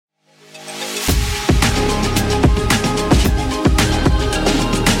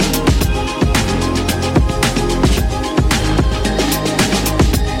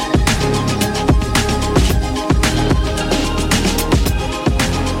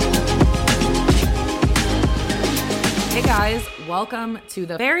guys, welcome to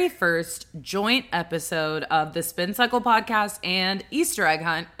the very first joint episode of the Spin Cycle podcast and Easter Egg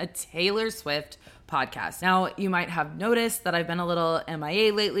Hunt, a Taylor Swift podcast. Now, you might have noticed that I've been a little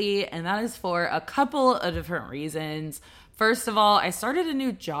MIA lately, and that is for a couple of different reasons. First of all, I started a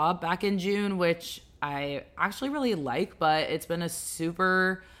new job back in June, which I actually really like, but it's been a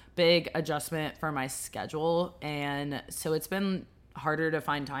super big adjustment for my schedule, and so it's been harder to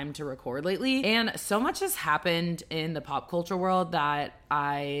find time to record lately. And so much has happened in the pop culture world that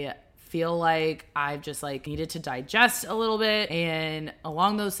I feel like I've just needed to digest a little bit. And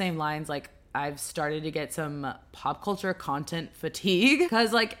along those same lines, I've started to get some pop culture content fatigue,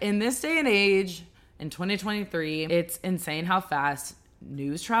 because in this day and age in 2023, it's insane how fast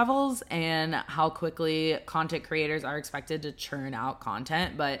news travels and how quickly content creators are expected to churn out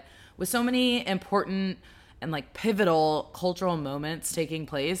content. But with so many important and pivotal cultural moments taking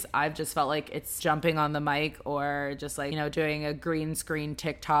place, I've just felt like it's jumping on the mic or just doing a green screen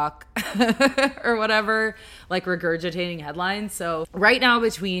TikTok or whatever, regurgitating headlines. So right now,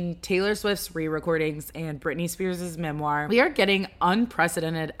 between Taylor Swift's re-recordings and Britney Spears' memoir, we are getting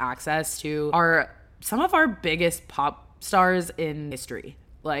unprecedented access to some of our biggest pop stars in history.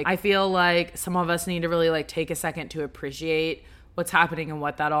 I feel like some of us need to really take a second to appreciate what's happening and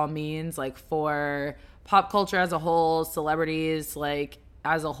what that all means for pop culture as a whole, celebrities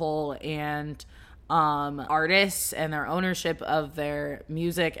as a whole, and artists and their ownership of their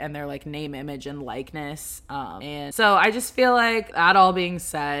music and their name, image, and likeness. And so I just feel like, that all being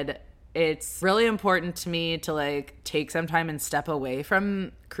said, it's really important to me to take some time and step away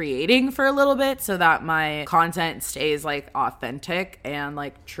from creating for a little bit so that my content stays authentic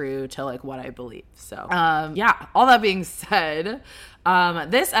and true to what I believe. So yeah, all that being said,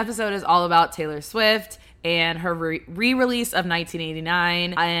 this episode is all about Taylor Swift and her re-release of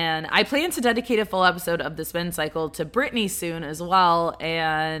 1989. And I plan to dedicate a full episode of the Spin Cycle to Britney soon as well.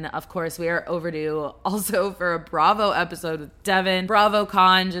 And of course, we are overdue also for a Bravo episode with Devin.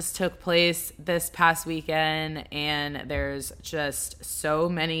 BravoCon just took place this past weekend, and there's just so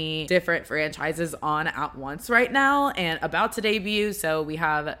many different franchises on at once right now and about to debut. So we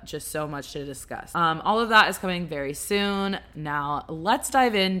have just so much to discuss. All of that is coming very soon. Now let's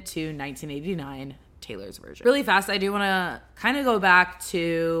dive into 1989. Taylor's version. Really fast, I do want to kind of go back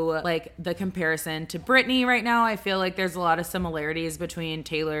to the comparison to Britney right now. I feel like there's a lot of similarities between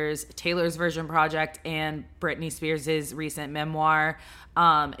Taylor's version project and Britney Spears' recent memoir.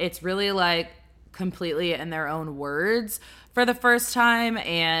 It's really completely in their own words for the first time,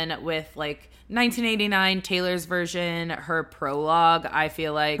 and with 1989, Taylor's version, her prologue, I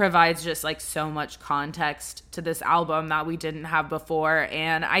feel provides just so much context to this album that we didn't have before.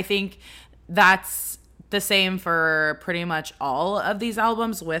 And I think that's the same for pretty much all of these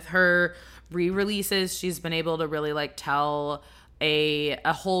albums. With her re-releases, she's been able to really tell a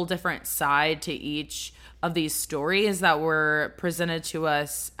whole different side to each of these stories that were presented to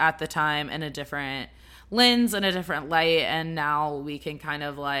us at the time in a different lens and a different light, and now we can kind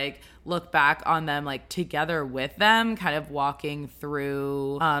of look back on them together with them, kind of walking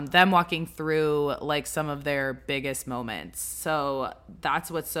through some of their biggest moments. So that's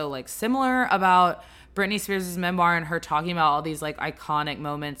what's so similar about Britney Spears' memoir and her talking about all these iconic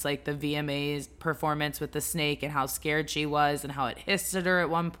moments, the VMAs performance with the snake and how scared she was and how it hissed at her at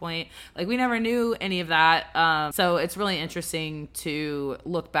one point. We never knew any of that. So it's really interesting to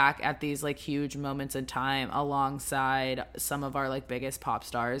look back at these huge moments in time alongside some of our biggest pop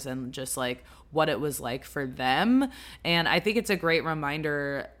stars and just what it was for them. And I think it's a great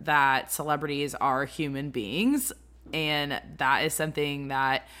reminder that celebrities are human beings. And that is something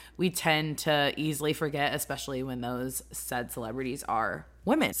that we tend to easily forget, especially when those said celebrities are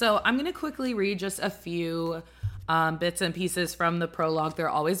women. So I'm going to quickly read just a few bits and pieces from the prologue. They're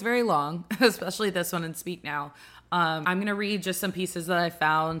always very long, especially this one in Speak Now. I'm going to read just some pieces that I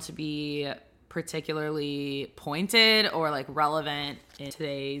found to be particularly pointed or relevant in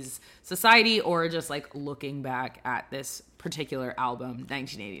today's society, or just looking back at this particular album,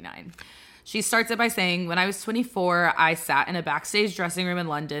 1989. She starts it by saying, "When I was 24, I sat in a backstage dressing room in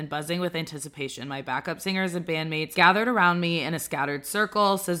London, buzzing with anticipation. My backup singers and bandmates gathered around me in a scattered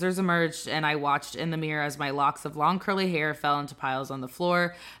circle. Scissors emerged, and I watched in the mirror as my locks of long curly hair fell into piles on the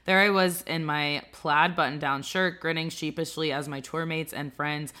floor. There I was in my plaid button-down shirt, grinning sheepishly as my tour mates and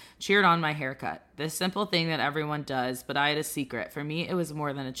friends cheered on my haircut. This simple thing that everyone does, but I had a secret. For me, it was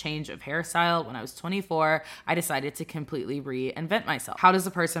more than a change of hairstyle. When I was 24, I decided to completely reinvent myself." How does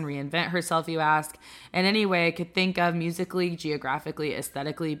a person reinvent herself, you ask? In any way I could think of, musically, geographically,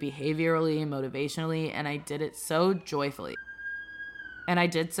 aesthetically, behaviorally, motivationally, and I did it so joyfully. and I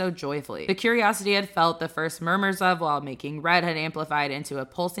did so joyfully. The curiosity I'd felt the first murmurs of while making Red had amplified into a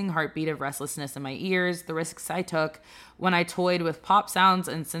pulsing heartbeat of restlessness in my ears. The risks I took when I toyed with pop sounds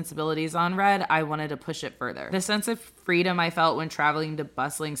and sensibilities on Red, I wanted to push it further. The sense of freedom I felt when traveling to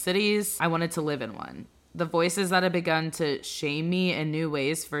bustling cities, I wanted to live in one. The voices that had begun to shame me in new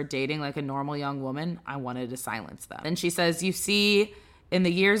ways for dating like a normal young woman, I wanted to silence them. Then she says, you see, in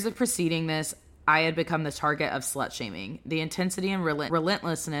the years of preceding this, I had become the target of slut shaming, the intensity and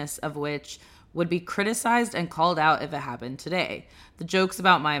relentlessness of which would be criticized and called out if it happened today. The jokes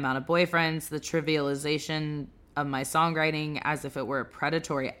about my amount of boyfriends, the trivialization of my songwriting as if it were a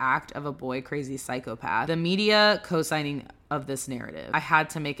predatory act of a boy crazy psychopath. The media co-signing of this narrative. I had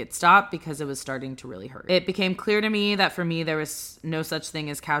to make it stop because it was starting to really hurt. It became clear to me that for me, there was no such thing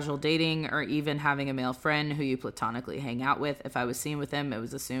as casual dating or even having a male friend who you platonically hang out with. If I was seen with him, it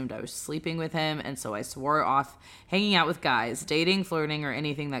was assumed I was sleeping with him. And so I swore off hanging out with guys, dating, flirting, or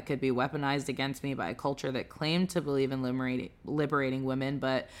anything that could be weaponized against me by a culture that claimed to believe in liberating women,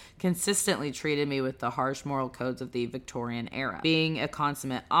 but consistently treated me with the harsh moral codes of the Victorian era. Being a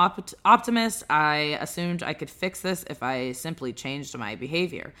consummate optimist, I assumed I could fix this if I simply changed my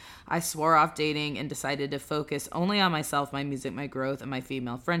behavior. I swore off dating and decided to focus only on myself, my music, my growth, and my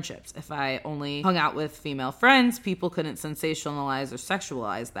female friendships. If I only hung out with female friends, people couldn't sensationalize or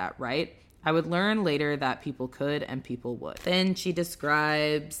sexualize that, right? I would learn later that people could and people would. Then she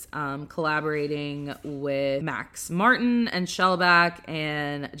describes collaborating with Max Martin and Shellback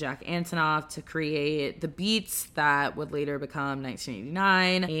and Jack Antonoff to create the beats that would later become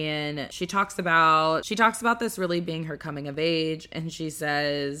 1989. And she talks about this really being her coming of age. And she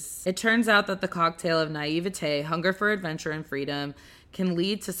says, it turns out that the cocktail of naivete, hunger for adventure and freedom can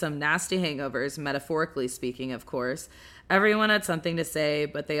lead to some nasty hangovers, metaphorically speaking, of course. Everyone had something to say,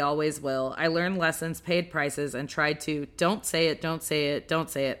 but they always will. I learned lessons, paid prices, and tried to don't say it, don't say it, don't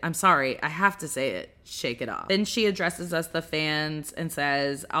say it. I'm sorry, I have to say it. Shake it off. Then she addresses us, the fans, and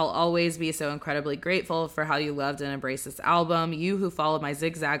says, I'll always be so incredibly grateful for how you loved and embraced this album. You who followed my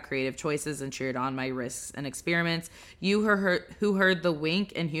zigzag creative choices and cheered on my risks and experiments. You who heard the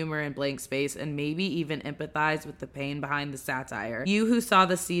wink and humor in blank space and maybe even empathized with the pain behind the satire. You who saw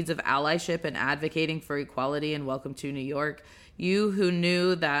the seeds of allyship and advocating for equality and Welcome to New York. You who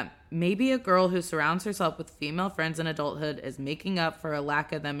knew that maybe a girl who surrounds herself with female friends in adulthood is making up for a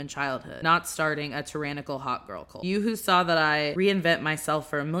lack of them in childhood, not starting a tyrannical hot girl cult. You who saw that I reinvent myself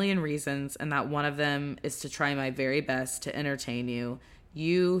for a million reasons and that one of them is to try my very best to entertain you.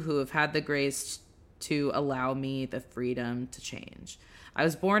 You who have had the grace to allow me the freedom to change. I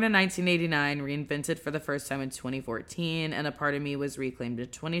was born in 1989, reinvented for the first time in 2014, and a part of me was reclaimed in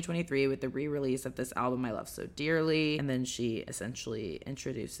 2023 with the re-release of this album I love so dearly. And then she essentially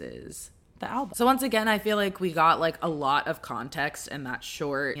introduces the album. So once again, I feel like we got like a lot of context in that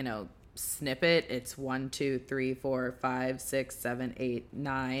short, snippet. It's 1, 2, 3, 4, 5, 6, 7, 8,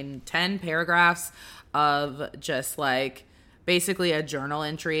 9, 10 paragraphs of just like basically a journal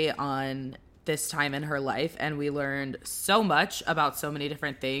entry on this time in her life, and we learned so much about so many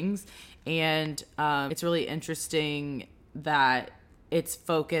different things. And it's really interesting that it's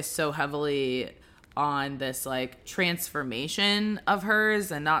focused so heavily on this like transformation of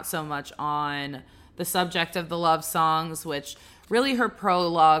hers and not so much on the subject of the love songs, which really her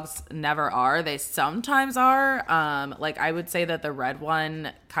prologues never are. They sometimes are. Like I would say that the Red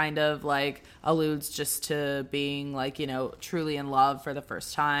one kind of like alludes just to being like, truly in love for the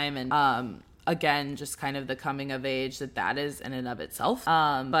first time. And again, just kind of the coming of age that is in and of itself.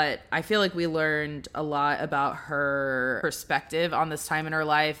 But I feel like we learned a lot about her perspective on this time in her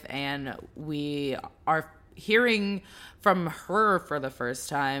life, and we are hearing from her for the first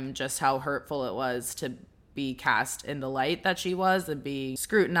time just how hurtful it was to be cast in the light that she was and be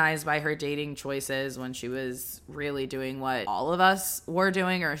scrutinized by her dating choices when she was really doing what all of us were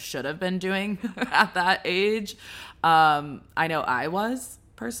doing or should have been doing at that age. I know I was.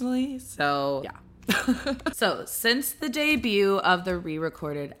 Personally, so yeah. So since the debut of the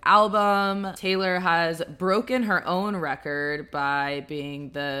re-recorded album, Taylor has broken her own record by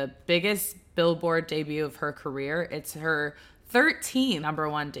being the biggest Billboard debut of her career. It's her 13th number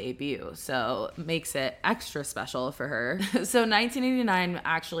one debut, so makes it extra special for her. So 1989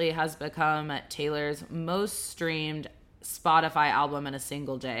 actually has become Taylor's most streamed Spotify album in a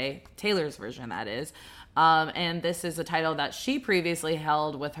single day. Taylor's version, that is. And this is a title that she previously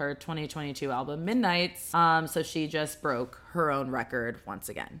held with her 2022 album Midnights. So she just broke her own record once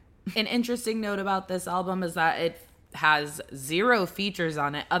again. An interesting note about this album is that it has 0 features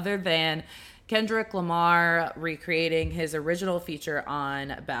on it other than Kendrick Lamar recreating his original feature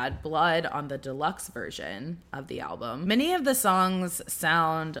on Bad Blood on the deluxe version of the album. Many of the songs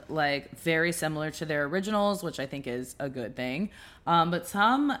sound like very similar to their originals, which I think is a good thing. But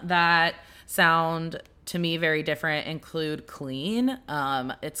some that sound to me very different include Clean.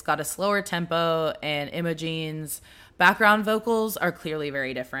 It's got a slower tempo, and Imogene's background vocals are clearly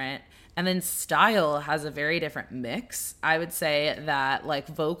very different. And then Style has a very different mix. I would say that like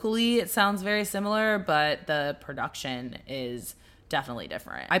vocally it sounds very similar, but the production is definitely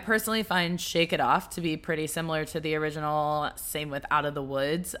different. I personally find Shake It Off to be pretty similar to the original. Same with Out of the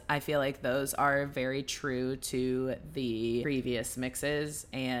Woods. I feel like those are very true to the previous mixes.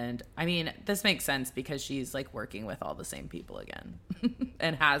 And I mean, this makes sense because she's like working with all the same people again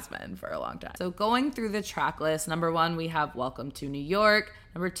and has been for a long time. So going through the track list, number 1, we have Welcome to New York.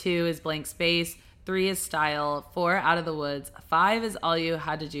 Number 2 is Blank Space. 3 is Style, 4 Out of the Woods, 5 is All You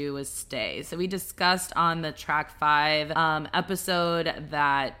Had to Do Was Stay. So we discussed on the track 5 episode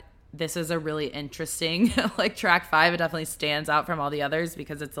that this is a really interesting like track 5. It definitely stands out from all the others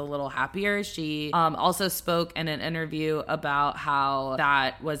because it's a little happier. She also spoke in an interview about how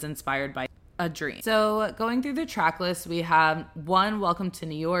that was inspired by a dream. So going through the track list, we have 1 Welcome to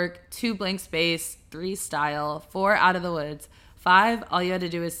New York, 2 Blank Space, 3 Style, 4 Out of the Woods, 5 All You Had to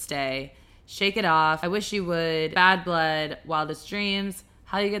Do Is Stay, Shake It Off, I Wish You Would, Bad Blood, Wildest Dreams,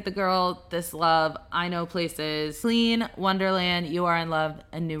 How You Get the Girl, This Love, I Know Places, Clean, Wonderland, You Are in Love,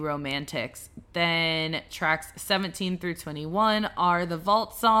 and New Romantics. Then tracks 17 through 21 are the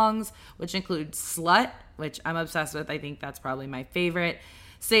vault songs, which include Slut, which I'm obsessed with. I think that's probably my favorite.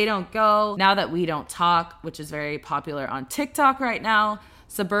 Say Don't Go, Now That We Don't Talk, which is very popular on TikTok right now,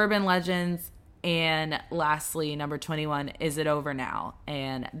 Suburban Legends, and lastly, number 21, Is It Over Now?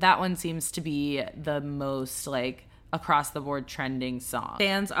 And that one seems to be the most like across the board trending song.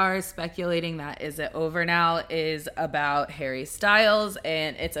 Fans are speculating that Is It Over Now is about Harry Styles,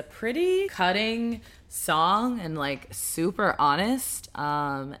 and it's a pretty cutting song and like super honest.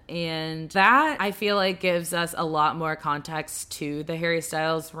 And that I feel like gives us a lot more context to the Harry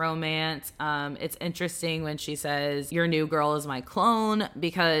Styles romance. It's interesting when she says, Your new girl is my clone,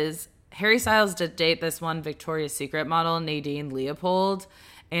 because Harry Styles did date this one Victoria's Secret model, Nadine Leopold,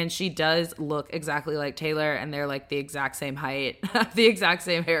 and she does look exactly like Taylor, and they're like the exact same height, the exact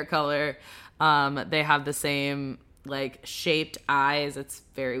same hair color. They have the same like shaped eyes. It's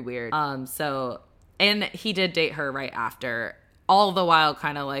very weird. And he did date her right after, all the while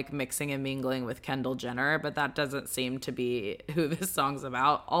kind of like mixing and mingling with Kendall Jenner, but that doesn't seem to be who this song's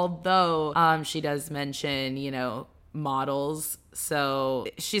about. Although she does mention, you know, models. So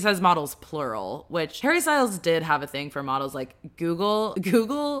she says models plural, which Harry Styles did have a thing for models. Like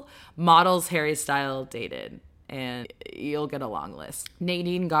Google models Harry Styles dated, and you'll get a long list.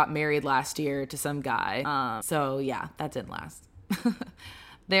 Nadine got married last year to some guy. So yeah, that didn't last.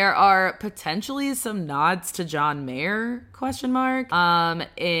 There are potentially some nods to John Mayer, ?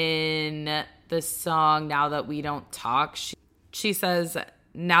 In the song Now That We Don't Talk. She says,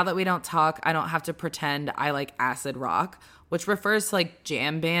 Now that we don't talk, I don't have to pretend I like acid rock, which refers to like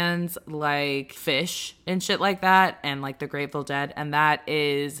jam bands like Fish and shit like that, and like the Grateful Dead. And that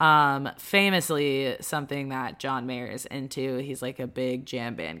is famously something that John Mayer is into. He's like a big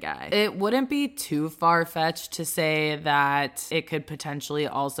jam band guy. It wouldn't be too far-fetched to say that it could potentially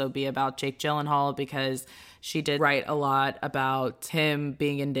also be about Jake Gyllenhaal, because she did write a lot about him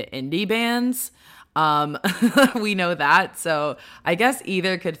being into indie bands. We know that, so I guess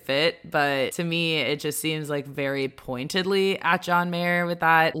either could fit, but to me it just seems like very pointedly at John Mayer with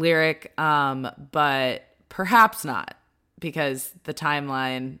that lyric, but perhaps not, because the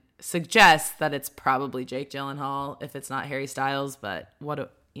timeline suggests that it's probably Jake Gyllenhaal if it's not Harry Styles, but who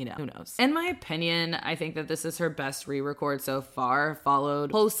knows. In my opinion, I think that this is her best re-record so far,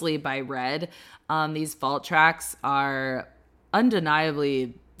 followed closely by Red. These vault tracks are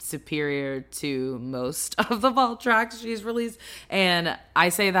undeniably superior to most of the vault tracks she's released, and I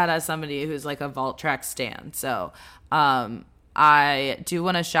say that as somebody who's like a vault track stan. So I do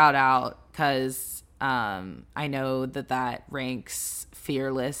want to shout out, because I know that ranks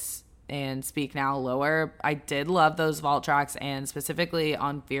Fearless and Speak Now lower. I did love those vault tracks, and specifically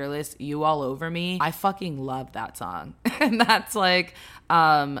on Fearless, You All Over Me. I fucking love that song. And that's like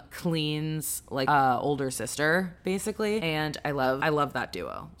Clean's like older sister, basically. And I love that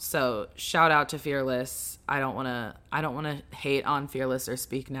duo. So shout out to Fearless. I don't wanna hate on Fearless or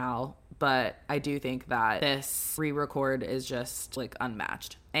Speak Now, but I do think that this re-record is just like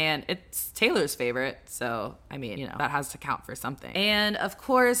unmatched. And it's Taylor's favorite, so I mean, you know, that has to count for something. And of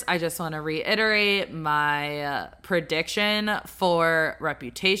course, I just want to reiterate my prediction for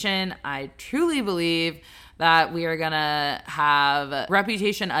Reputation. I truly believe that we are gonna have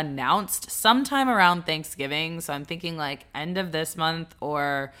Reputation announced sometime around Thanksgiving. So I'm thinking like end of this month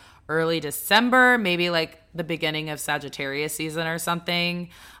or early December, maybe like the beginning of Sagittarius season or something.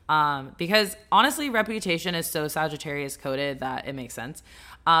 Because honestly, Reputation is so Sagittarius coded that it makes sense.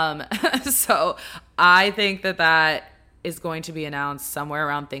 So I think that is going to be announced somewhere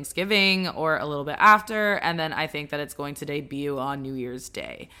around Thanksgiving or a little bit after. And then I think that it's going to debut on New Year's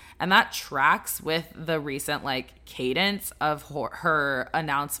Day. And that tracks with the recent like cadence of her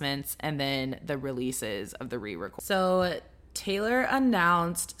announcements and then the releases of the re-record. So Taylor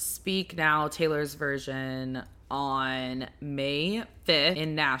announced Speak Now, Taylor's version, on May 5th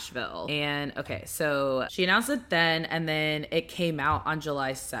in Nashville. And okay, so she announced it then, and then it came out on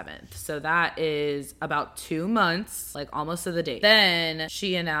July 7th. So that is about 2 months, like almost to the date. Then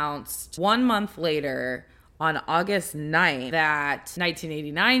she announced 1 month later on August 9th that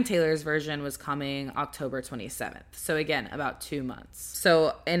 1989 Taylor's version was coming October 27th. So again, about 2 months.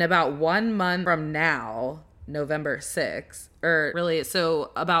 So in about 1 month from now, November 6th, or really,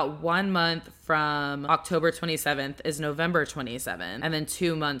 so about 1 month from October 27th is November 27th, and then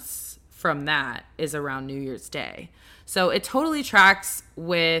 2 months from that is around New Year's Day. So it totally tracks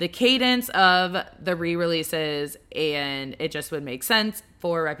with the cadence of the re-releases, and it just would make sense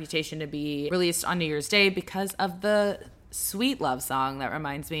for Reputation to be released on New Year's Day because of the sweet love song that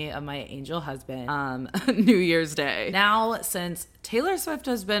reminds me of my angel husband, New Year's Day. Now, since Taylor Swift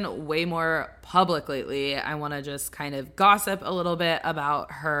has been way more public lately, I want to just kind of gossip a little bit about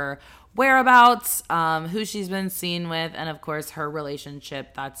her whereabouts, who she's been seen with, and of course her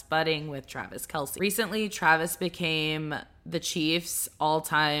relationship that's budding with Travis Kelce. Recently, Travis became the Chiefs'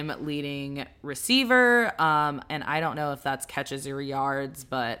 all-time leading receiver, and I don't know if that's catches or yards,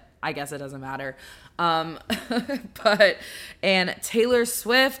 but I guess it doesn't matter. And Taylor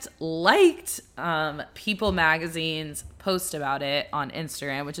Swift liked People Magazine's post about it on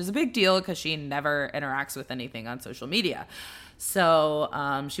Instagram, which is a big deal because she never interacts with anything on social media.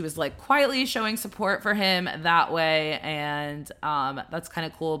 So she was like quietly showing support for him that way. And that's kind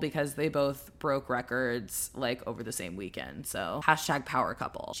of cool because they both broke records like over the same weekend. So hashtag power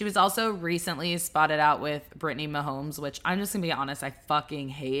couple. She was also recently spotted out with Brittany Mahomes, which I'm just gonna be honest, I fucking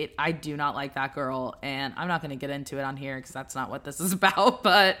hate. I do not like that girl. And I'm not gonna get into it on here because that's not what this is about.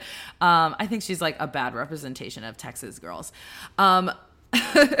 But I think she's like a bad representation of Texas girls.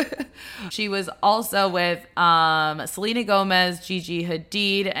 She was also with Selena Gomez, Gigi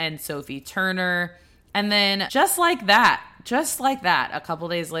Hadid, and Sophie Turner. And then just like that, a couple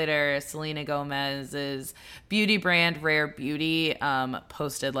days later, Selena Gomez's beauty brand Rare Beauty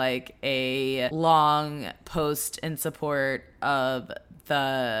posted like a long post in support of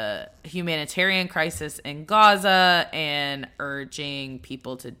the humanitarian crisis in Gaza and urging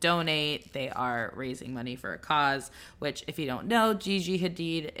people to donate. They are raising money for a cause, which if you don't know, Gigi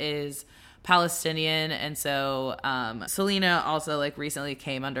Hadid is Palestinian, and so Selena also like recently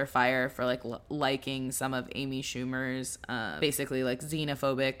came under fire for like liking some of Amy Schumer's basically like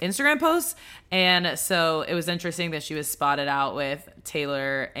xenophobic Instagram posts. And so it was interesting that she was spotted out with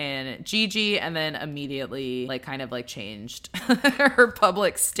Taylor and Gigi, and then immediately like kind of like changed her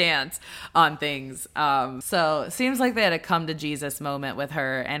public stance on things. So it seems like they had a come to Jesus moment with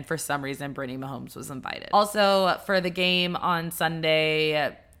her, and for some reason Brittany Mahomes was invited. Also for the game on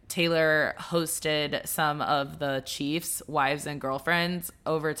Sunday, Taylor hosted some of the Chiefs' wives and girlfriends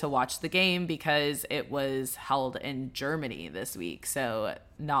over to watch the game because it was held in Germany this week. So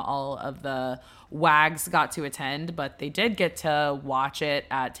not all of the wags got to attend, but they did get to watch it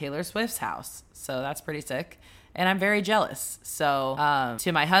at Taylor Swift's house. So that's pretty sick. And I'm very jealous. So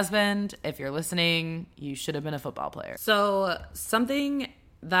to my husband, if you're listening, you should have been a football player. So something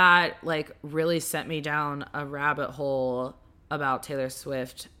that like really sent me down a rabbit hole about Taylor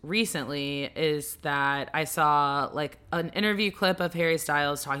Swift recently is that I saw like an interview clip of Harry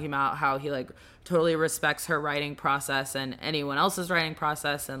Styles talking about how he like totally respects her writing process and anyone else's writing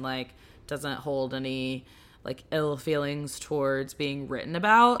process, and like doesn't hold any like ill feelings towards being written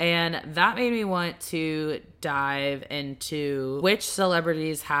about. And that made me want to dive into which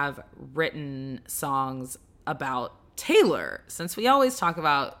celebrities have written songs about Taylor, since we always talk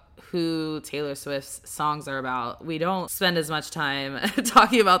about who Taylor Swift's songs are about. We don't spend as much time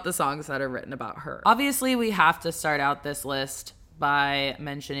talking about the songs that are written about her. Obviously, we have to start out this list by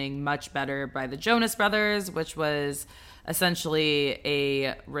mentioning Much Better by the Jonas Brothers, which was essentially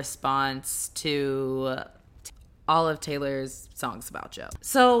a response to all of Taylor's songs about Joe.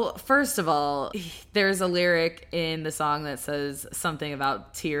 So first of all, there's a lyric in the song that says something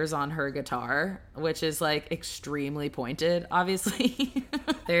about tears on her guitar, which is like extremely pointed, obviously.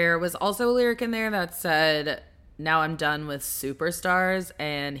 There was also a lyric in there that said, "Now I'm done with superstars,"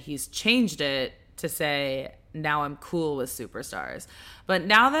 and he's changed it to say, "Now I'm cool with superstars." But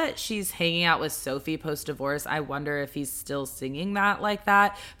now that she's hanging out with Sophie post-divorce, I wonder if he's still singing that like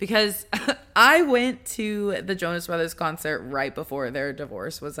that, because I went to the Jonas Brothers concert right before their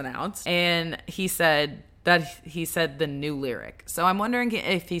divorce was announced, and he said the new lyric. So I'm wondering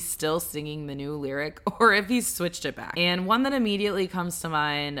if he's still singing the new lyric or if he's switched it back. And one that immediately comes to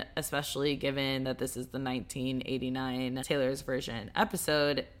mind, especially given that this is the 1989 Taylor's Version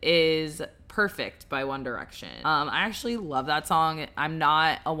episode, is Perfect by One Direction. I actually love that song. I'm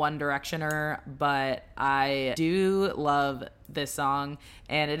not a One Directioner, but I do love this song,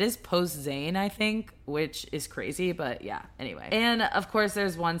 and it is post Zayn, I think, which is crazy, but yeah, anyway. And of course,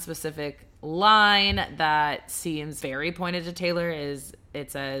 there's one specific line that seems very pointed to Taylor.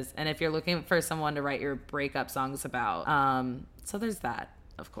 It says, "And if you're looking for someone to write your breakup songs about." So there's that,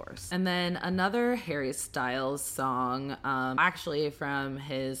 of course. And then another Harry Styles song, actually from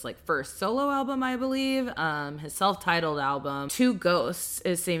his first solo album, I believe, his self-titled album, Two Ghosts,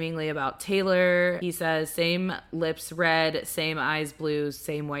 is seemingly about Taylor. He says, "Same lips red, same eyes blue,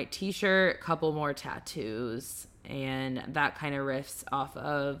 same white t-shirt, couple more tattoos." And that kind of riffs off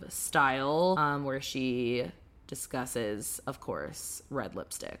of Style, where she discusses, of course, red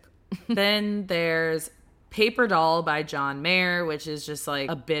lipstick. Then there's Paper Doll by John Mayer, which is just like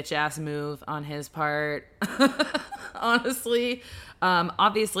a bitch ass move on his part. Honestly.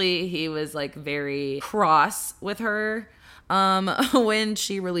 Obviously he was very cross with her. When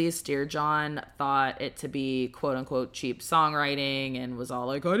she released Dear John, thought it to be quote unquote cheap songwriting and was all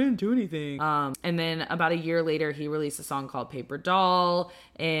like, "I didn't do anything." And then about a year later, he released a song called Paper Doll,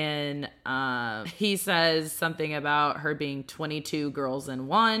 and he says something about her being 22 girls in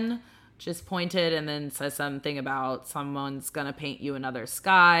one, just pointed, and then says something about someone's gonna paint you another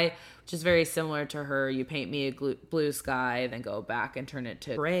sky, which is very similar to her, "You paint me a blue sky, then go back and turn it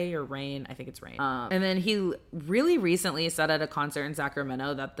to gray or rain." I think it's rain. And then he really recently said at a concert in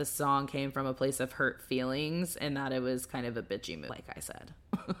Sacramento that the song came from a place of hurt feelings and that it was kind of a bitchy move, like I said.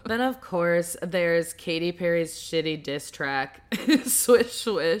 Then, of course, there's Katy Perry's shitty diss track, Swish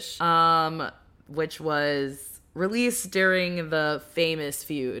Swish, which was released during the famous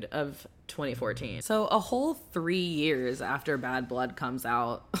feud of 2014. So a whole 3 years after Bad Blood comes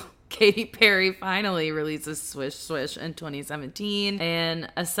out, Katy Perry finally releases Swish Swish in 2017 and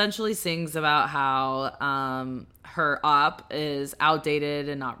essentially sings about how her op is outdated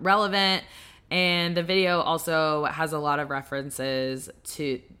and not relevant. And the video also has a lot of references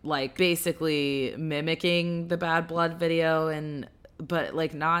to basically mimicking the Bad Blood video,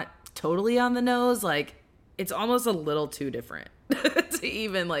 but not totally on the nose. It's almost a little too different to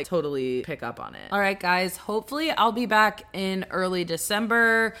even totally pick up on it. All right, guys, hopefully I'll be back in early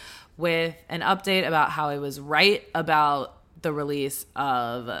December with an update about how I was right about the release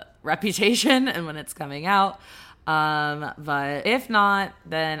of Reputation and when it's coming out. But if not,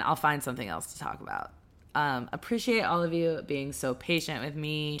 then I'll find something else to talk about. Appreciate all of you being so patient with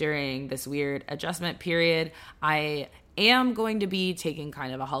me during this weird adjustment period. I am going to be taking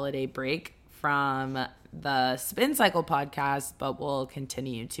kind of a holiday break from the Spin Cycle podcast, but we'll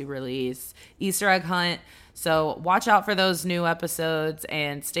continue to release Easter Egg Hunt. So watch out for those new episodes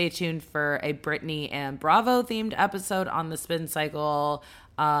and stay tuned for a Britney and Bravo themed episode on the Spin Cycle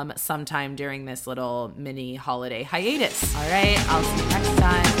sometime during this little mini holiday hiatus. All right, I'll see you next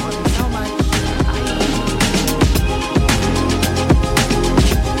time.